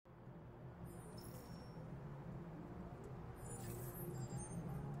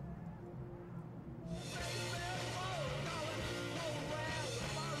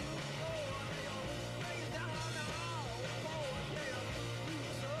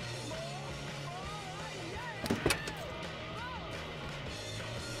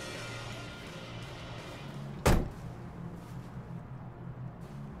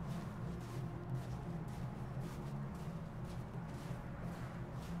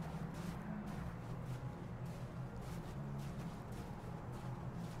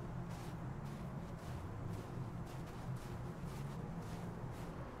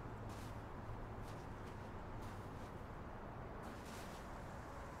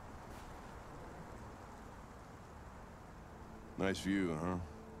Nice view,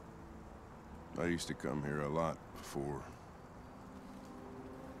 huh? I used to come here a lot before.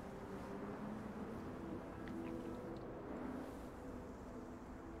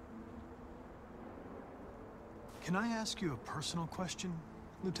 Can I ask you a personal question,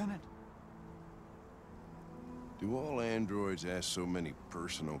 Lieutenant? Do all androids ask so many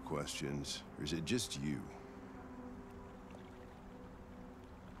personal questions, or is it just you?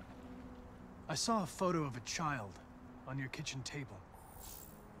 I saw a photo of a child on your kitchen table.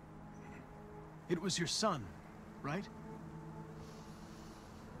 It was your son, right?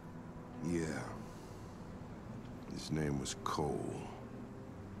 Yeah. His name was Cole.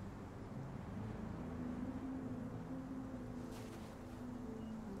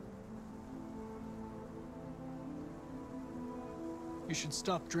 You should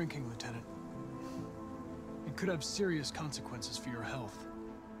stop drinking, Lieutenant. It could have serious consequences for your health.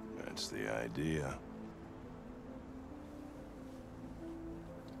 That's the idea.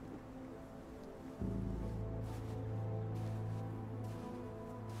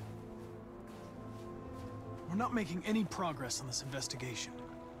 We're not making any progress on this investigation.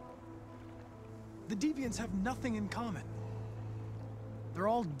 The Deviants have nothing in common. They're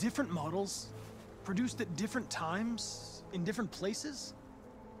all different models, produced at different times, in different places.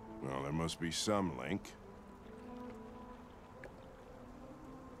 Well, there must be some link.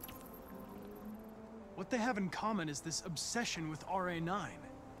 What they have in common is this obsession with RA9.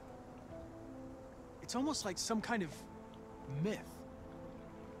 It's almost like some kind of myth.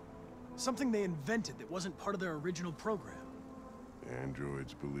 Something they invented that wasn't part of their original program.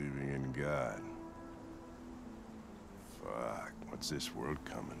 Androids believing in God. Fuck, what's this world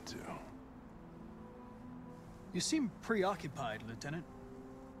coming to? You seem preoccupied, Lieutenant.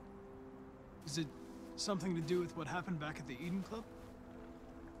 Is it something to do with what happened back at the Eden Club?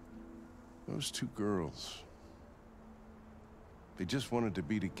 Those two girls. They just wanted to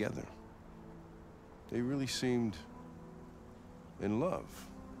be together. They really seemed in love.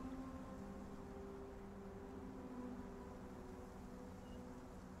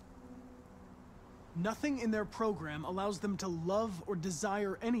 Nothing in their program allows them to love or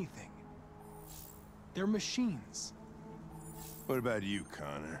desire anything. They're machines. What about you,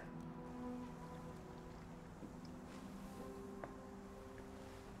 Connor?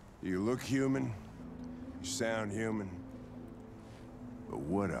 You look human, you sound human, but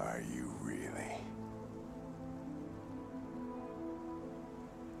what are you really?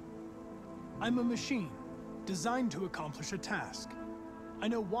 I'm a machine, designed to accomplish a task. I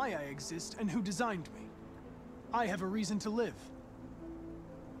know why I exist and who designed me. I have a reason to live.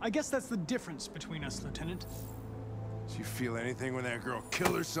 I guess that's the difference between us, Lieutenant. Did you feel anything when that girl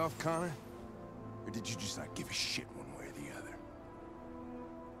killed herself, Connor? Or did you just not give a shit one way or the other?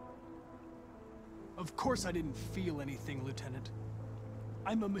 Of course I didn't feel anything, Lieutenant.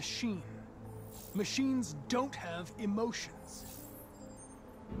 I'm a machine. Machines don't have emotions.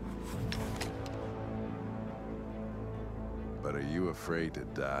 But are you afraid to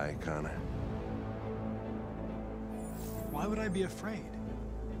die, Connor? Why would I be afraid?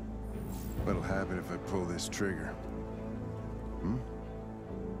 What'll happen if I pull this trigger?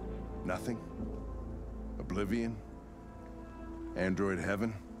 Nothing? Oblivion? Android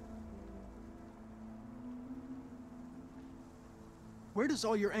heaven? Where does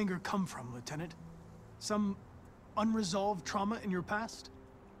all your anger come from, Lieutenant? Some unresolved trauma in your past?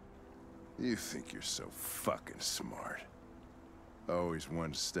 You think you're so fucking smart. Always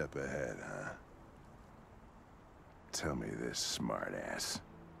one step ahead, huh? Tell me this, smartass.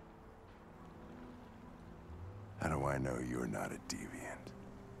 How do I know you're not a deviant?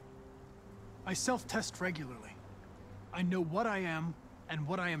 I self-test regularly. I know what I am and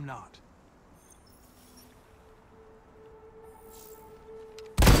what I am not.